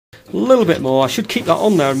A little bit more. I should keep that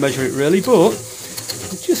on there and measure it really, but I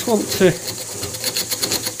just want to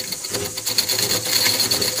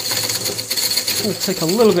take a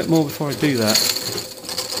little bit more before I do that.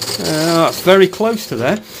 That's very close to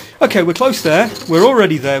there. Okay, we're close there. We're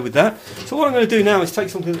already there with that. So what I'm going to do now is take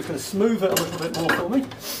something that's going to smooth it a little bit more for me.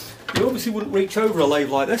 You obviously wouldn't reach over a lathe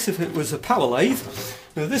like this if it was a power lathe.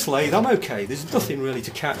 Now this lathe, I'm okay. There's nothing really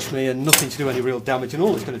to catch me and nothing to do any real damage, and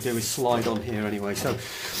all it's going to do is slide on here anyway. So,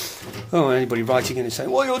 anybody writing in and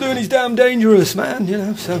saying, "What you're doing is damn dangerous, man," you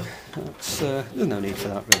know. So that's, there's no need for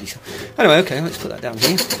that really. So, anyway, okay, let's put that down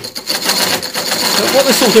here. So what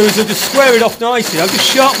this will do is I'll just square it off nicely. I'll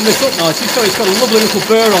just sharpen this up nicely so it's got a lovely little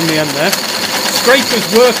burr on the end there. Scrapers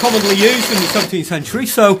were commonly used in the 17th century,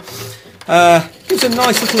 so gives a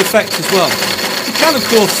nice little effect as well. You can, of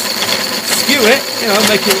course, skew it, you know,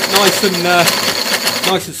 make it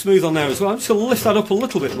nice and smooth on there as well. I'm just going to lift that up a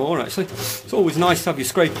little bit more actually. It's always nice to have your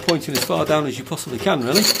scraper pointing as far down as you possibly can,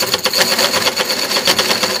 really.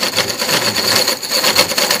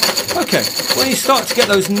 Okay, when you start to get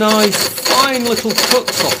those nice fine little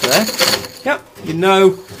cuts off there, yeah, you know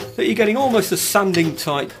that you're getting almost a sanding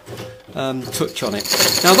type touch on it.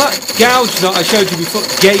 Now that gauge that I showed you before,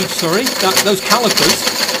 those calipers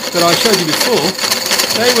that I showed you before,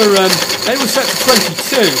 they were set to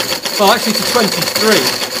 22, well actually to 23.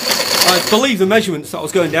 I believe the measurements that I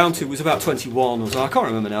was going down to was about 21 or so, I can't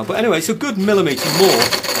remember now, but anyway, it's a good millimetre more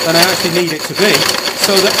than I actually need it to be,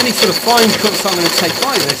 so that any sort of fine cuts that I'm going to take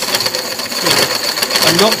like this,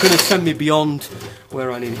 are not going to send me beyond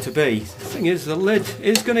where I need it to be. The thing is, the lid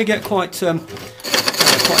is going to get quite thin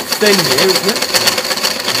here, isn't it?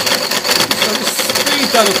 So just speed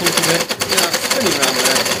that up a little bit, yeah, spinning around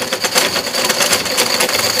there.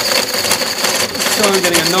 So I'm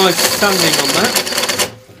getting a nice sanding on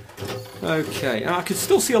that. Okay, and I can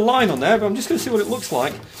still see a line on there, but I'm just going to see what it looks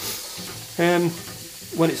like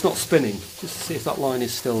when it's not spinning, just to see if that line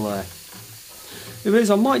is still there. If it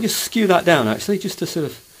is, I might just skew that down actually, just to sort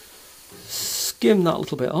of skim that a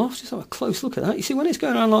little bit off. Just have a close look at that. You see, when it's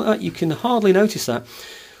going around like that, you can hardly notice that.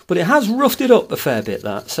 But it has roughed it up a fair bit,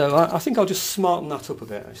 that. So I think I'll just smarten that up a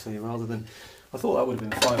bit, actually, rather than... I thought that would have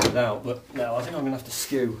been fine without, but no, I think I'm going to have to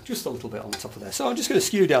skew just a little bit on the top of there. So I'm just going to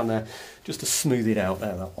skew down there, just to smooth it out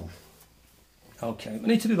there, that one. Okay, we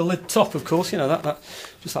need to do the lid top, of course, you know,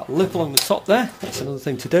 just that lip along the top there. That's another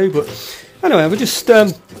thing to do, but anyway, we'll just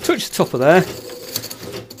touch the top of there.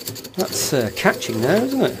 That's catching there,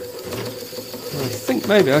 isn't it? I think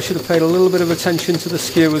maybe I should have paid a little bit of attention to the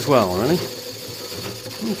skew as well, really.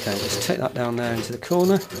 Okay, just take that down there into the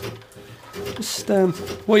corner. Just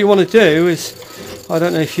what you want to do is, I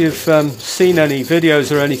don't know if you've seen any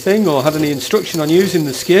videos or anything, or had any instruction on using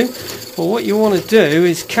the skew, but what you want to do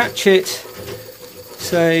is catch it,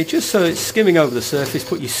 say, just so it's skimming over the surface,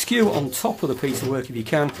 put your skew on top of the piece of work if you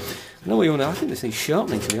can. I know what you want to, I think this needs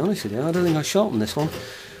sharpening, to be honest with you. I don't think I sharpened this one,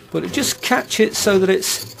 but just catch it so that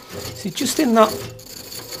it's, see, just in that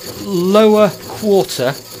lower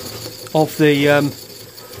quarter of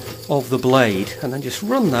the blade, and then just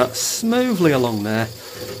run that smoothly along there,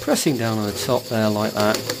 pressing down on the top there like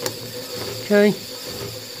that. Okay,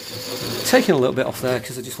 taking a little bit off there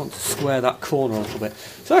because I just want to square that corner a little bit.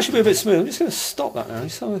 So that should be a bit smooth. I'm just going to stop that now,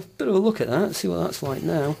 just have a bit of a look at that, see what that's like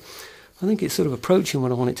now. I think it's sort of approaching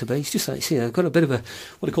what I want it to be. It's just like, see, I've got a bit of a,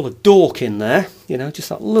 what I call a dork in there, you know, just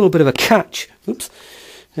that little bit of a catch. Oops,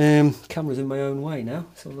 camera's in my own way now,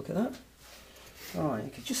 so look at that.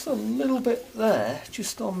 Alright, just a little bit there,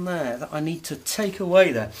 just on there, that I need to take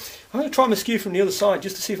away there. I'm going to try my skew from the other side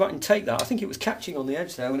just to see if I can take that. I think it was catching on the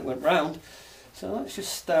edge there when it went round. So let's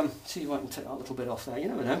just see if I can take that little bit off there. You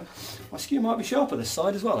never know. My skew might be sharper this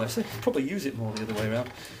side as well, actually. Probably use it more the other way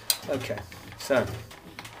around. Okay, so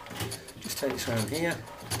just take this around here.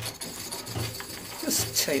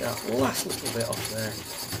 Just take that last little bit off there.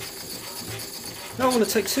 I don't want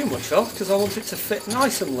to take too much off because I want it to fit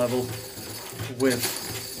nice and level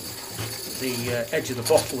with the edge of the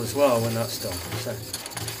bottle as well when that's done. So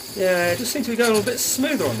yeah, it just seems to be going a little bit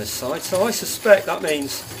smoother on this side, so I suspect that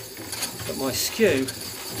means that my skew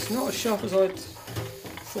is not as sharp as I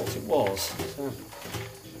thought it was.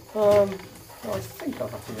 So I think I'm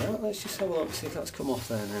happy with that. Let's just have a look, see if that's come off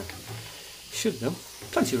there now. Should do.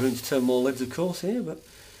 Plenty of room to turn more lids, of course, here, but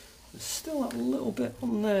there's still that little bit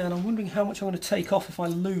on there, and I'm wondering how much I'm going to take off if I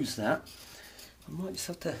lose that. I might just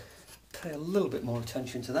have to pay a little bit more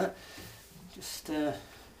attention to that. Just, like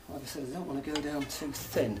I said, I don't want to go down too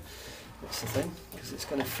thin. That's the thing, because it's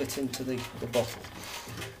going to fit into the bottle.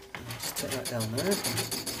 Just take that down there.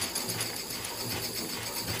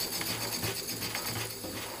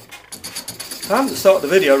 I haven't started the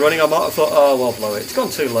video running, I might have thought, oh, well, blow it. It's gone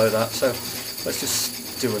too low, that, so let's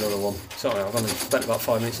just do another one. Sorry, I've only spent about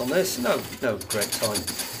 5 minutes on this. No great time.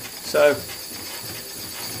 So,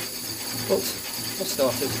 but I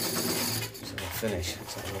started. So I'll finish.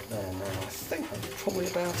 Let's have a look there now. I think that's probably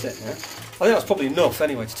about it now. I think that's probably enough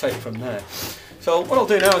anyway to take from there. So what I'll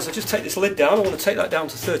do now is I'll just take this lid down. I want to take that down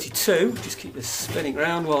to 32. Just keep this spinning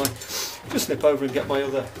round while I just nip over and get my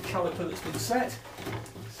other caliper that's been set.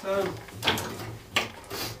 So,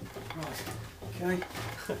 right, okay.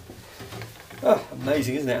 Oh,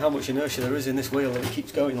 amazing, isn't it, how much inertia there is in this wheel, and it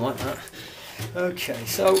keeps going like that. Okay,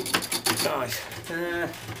 so, guys, where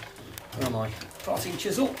am I? Parting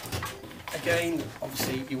chisel. Again,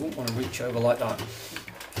 obviously you wouldn't want to reach over like that.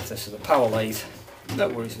 If this is a power lathe, no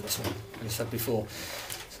worries with this one, as I said before.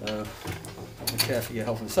 So, be careful for your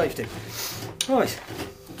health and safety. Right.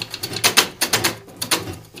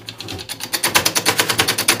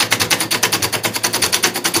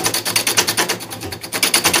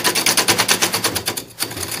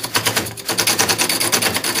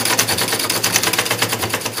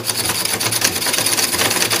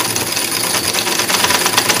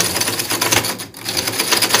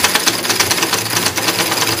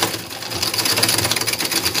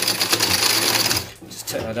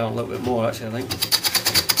 Take that down a little bit more, actually, I think. A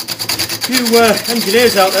few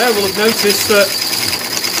engineers out there will have noticed that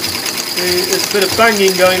there's a bit of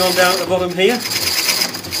banging going on down at the bottom here,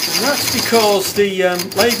 and that's because the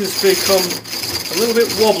lathe has become a little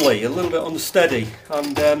bit wobbly, a little bit unsteady,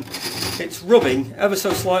 and it's rubbing ever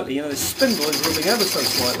so slightly. You know, the spindle is rubbing ever so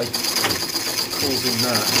slightly, causing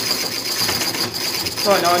that.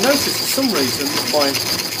 Right, now I noticed for some reason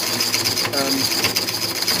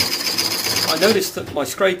I noticed that my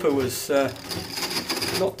scraper was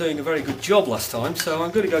not doing a very good job last time, so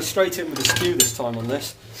I'm going to go straight in with a skew this time on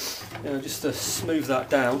this, just to smooth that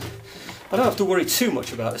down. I don't have to worry too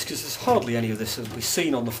much about this because there's hardly any of this that will be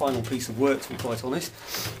seen on the final piece of work, to be quite honest.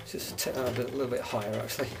 Let's just take that a little bit higher,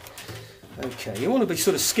 actually. Okay, you want to be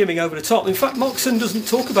sort of skimming over the top. In fact, Moxon doesn't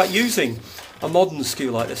talk about using a modern skew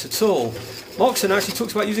like this at all. Moxon actually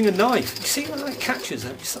talks about using a knife. You see where that catches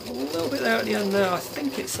it? Just a little bit there at the end there. I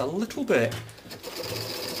think it's a little bit.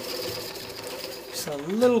 It's a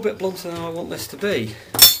little bit blunter than I want this to be.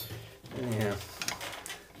 Anyhow.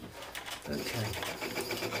 Okay.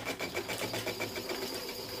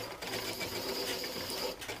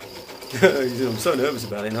 I'm so nervous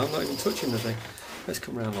about it now, I'm not even touching the thing. Let's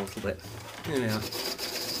come around a little bit. Anyhow.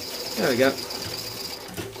 There we go.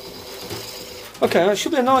 Okay, that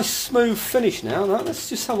should be a nice smooth finish now. Let's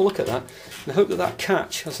just have a look at that and hope that that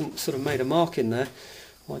catch hasn't sort of made a mark in there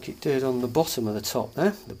like it did on the bottom of the top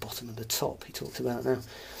there. The bottom of the top he talked about now.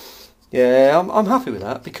 Yeah, I'm happy with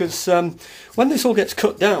that because when this all gets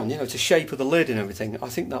cut down, you know, to shape of the lid and everything, I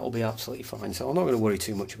think that will be absolutely fine. So I'm not going to worry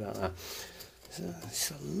too much about that. So it's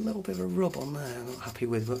a little bit of a rub on there I'm not happy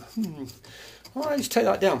with, but I'll just take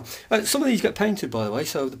that down. Some of these get painted, by the way,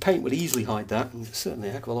 so the paint would easily hide that, and certainly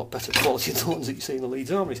a heck of a lot better quality than the ones that you see in the Leeds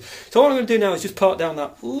Armouries. So what I'm going to do now is just part down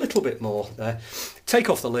that little bit more there, take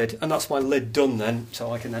off the lid, and that's my lid done then,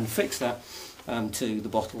 so I can then fix that to the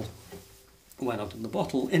bottle when I've done the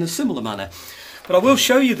bottle in a similar manner. But I will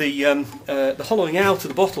show you the hollowing out of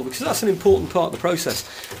the bottle because that's an important part of the process,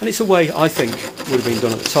 and it's a way I think would have been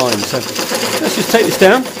done at the time. So let's just take this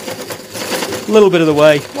down. A little bit of the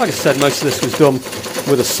way. Like I said, most of this was done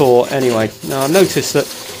with a saw anyway. Now I noticed that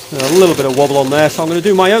there's a little bit of wobble on there, so I'm going to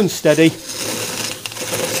do my own steady.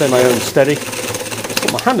 Say my own steady. Just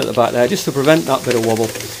put my hand at the back there just to prevent that bit of wobble.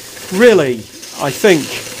 Really, I think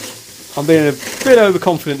I'm being a bit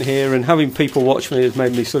overconfident here, and having people watch me has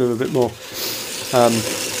made me sort of a bit more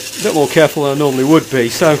careful than I normally would be.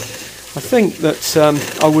 So I think that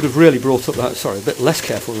I would have really brought up that, sorry, a bit less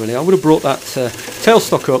careful really, I would have brought that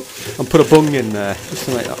tailstock up and put a bung in there, just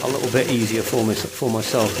to make that a little bit easier for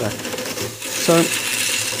myself there. So,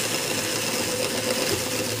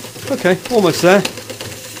 okay, almost there.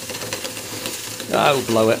 I'll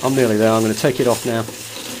blow it, I'm nearly there, I'm going to take it off now.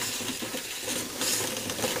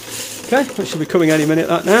 Okay, that should be coming any minute,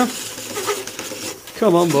 that now.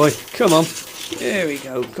 Come on boy, come on. There we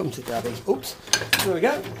go, come to daddy. Oops, there we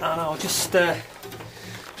go. And I'll just take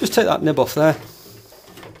that nib off there.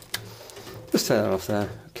 Just take that off there,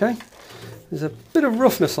 okay. There's a bit of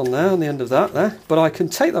roughness on there, on the end of that there, but I can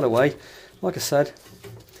take that away, like I said,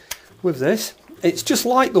 with this. It's just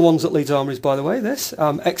like the ones at Leeds Armouries, by the way, this,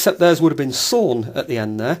 except theirs would have been sawn at the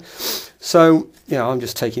end there. So, you know, I'm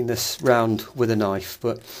just taking this round with a knife,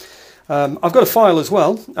 but I've got a file as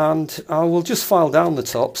well, and I will just file down the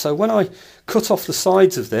top, so when I cut off the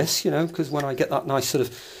sides of this, you know, because when I get that nice sort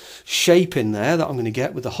of shape in there that I'm going to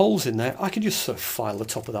get with the holes in there, I can just sort of file the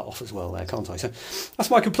top of that off as well there, can't I? So that's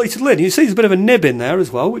my completed lid. You see there's a bit of a nib in there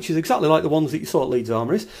as well, which is exactly like the ones that you saw at Leeds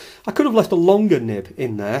Armouries. I could have left a longer nib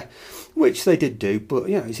in there, which they did do, but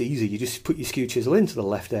yeah, it's easy. You just put your skew chisel into the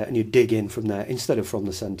left there and you dig in from there instead of from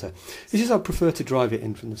the centre. It's just I prefer to drive it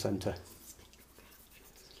in from the centre.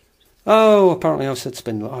 Oh, apparently I've said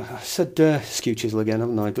spindle. I said skew chisel again,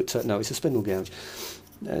 haven't I? But no, it's a spindle gouge.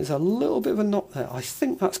 There's a little bit of a knot there. I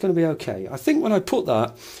think that's going to be okay. I think when I put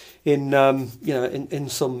that in, you know, in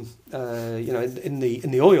some, you know, in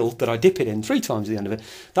the oil that I dip it in 3 times at the end of it,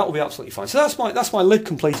 that will be absolutely fine. So that's my lid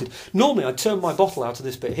completed. Normally I'd turn my bottle out of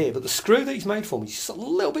this bit here, but the screw that he's made for me is just a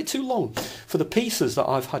little bit too long for the pieces that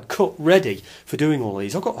I've had cut ready for doing all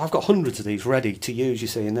these. I've got hundreds of these ready to use, you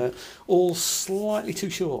see, and they're all slightly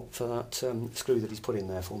too short for that screw that he's put in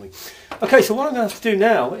there for me. Okay, so what I'm going to have to do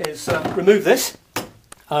now is remove this,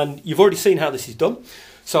 and you've already seen how this is done.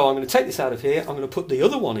 So I'm going to take this out of here, I'm going to put the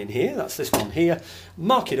other one in here, that's this one here,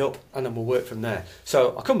 mark it up, and then we'll work from there.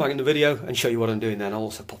 So I'll come back in the video and show you what I'm doing then. I'll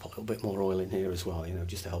also pop a little bit more oil in here as well, you know,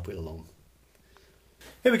 just to help it along.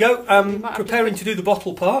 Here we go, preparing to do the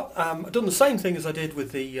bottle part. I've done the same thing as I did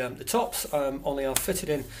with the tops, only I've fitted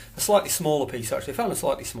in a slightly smaller piece actually. I found a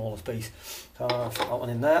slightly smaller piece, so I'll fit that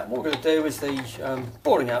one in there. What we're going to do is the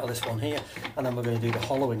boring out of this one here, and then we're going to do the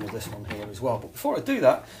hollowing of this one here as well. But before I do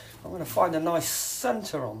that, I'm going to find a nice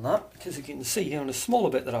centre on that, because you can see here on the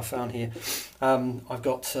smaller bit that I found here, I've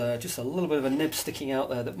got just a little bit of a nib sticking out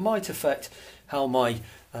there that might affect how my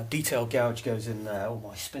detail gouge goes in there, or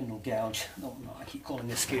my spindle gouge. I keep calling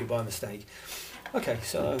this skew by mistake. Okay,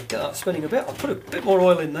 so get that spinning a bit. I'll put a bit more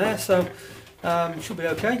oil in there, so it should be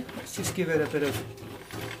okay. Let's just give it a bit of...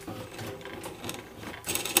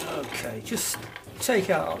 Okay, just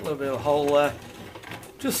take out a little bit of a hole there,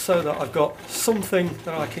 just so that I've got something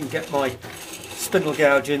that I can get my spindle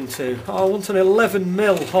gouge into. I want an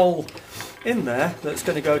 11mm hole in there that's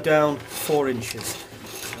going to go down 4 inches.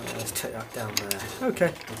 So let's take that down there. Okay, I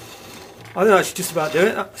think that should just about do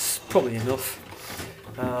it. That's probably enough.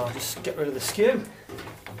 I'll just get rid of the skew.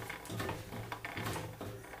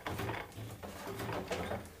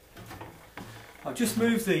 I've just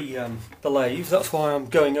moved the lathe, that's why I'm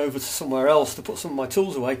going over to somewhere else to put some of my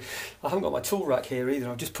tools away. I haven't got my tool rack here either,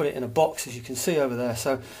 I've just put it in a box as you can see over there,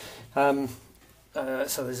 so so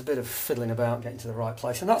there's a bit of fiddling about getting to the right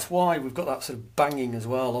place, and that's why we've got that sort of banging as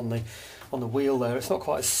well on the wheel there. It's not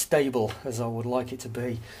quite as stable as I would like it to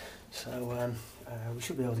be, so we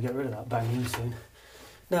should be able to get rid of that banging soon.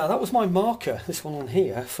 Now that was my marker, this one on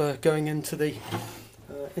here, for going into the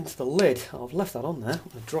lid. I've left that on there. I'm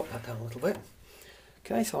going to drop that down a little bit.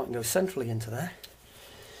 Okay, so I can go centrally into there,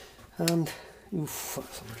 and oof,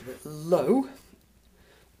 that's a little bit low.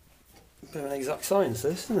 Bit of an exact science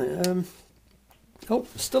this, isn't it? Oh,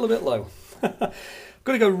 still a bit low. I've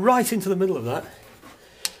got to go right into the middle of that,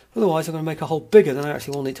 otherwise I'm going to make a hole bigger than I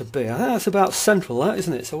actually want it to be. I think that's about central, that,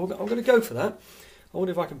 isn't it? So I'm going to go for that. I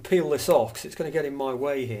wonder if I can peel this off, because it's going to get in my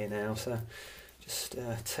way here now, so just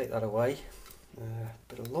take that away.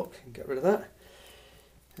 Bit of luck and get rid of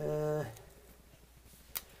that.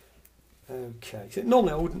 Okay, so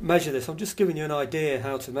normally I wouldn't measure this, I'm just giving you an idea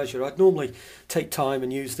how to measure. I'd normally take time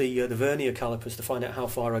and use the vernier calipers to find out how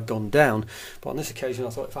far I'd gone down, but on this occasion I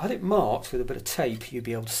thought if I had it marked with a bit of tape you'd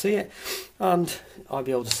be able to see it, and I'd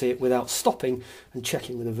be able to see it without stopping and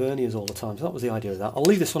checking with the verniers all the time. So that was the idea of that. I'll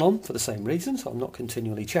leave this one on for the same reason, so I'm not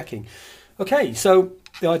continually checking. Okay, so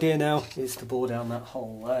the idea now is to bore down that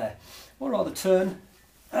hole there, or rather turn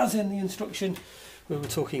as in the instruction we were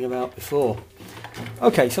talking about before.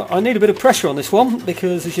 Okay, so I need a bit of pressure on this one,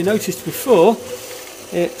 because as you noticed before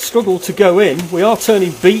it struggled to go in. We are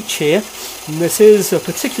turning beech here, and this is a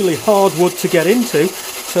particularly hard wood to get into,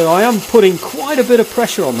 so I am putting quite a bit of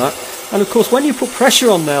pressure on that. And of course when you put pressure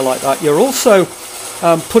on there like that, you're also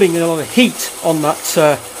putting a lot of heat on that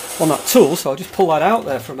tool, so I'll just pull that out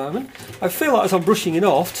there for a moment. I feel like as I'm brushing it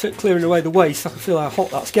off, clearing away the waste, I can feel how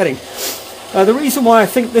hot that's getting. The reason why I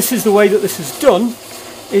think this is the way that this is done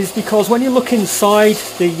is because when you look inside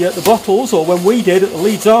the bottles, or when we did at the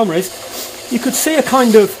Leeds Armouries, you could see a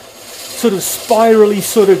kind of sort of spirally,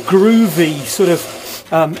 sort of groovy sort of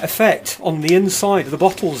effect on the inside of the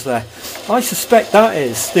bottles there. I suspect that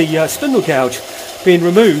is the spindle gouge being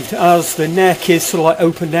removed as the neck is sort of like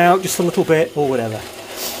opened out just a little bit or whatever.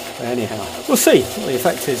 Anyhow, we'll see what the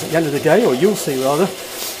effect is at the end of the day, or you'll see rather.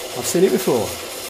 I've seen it before.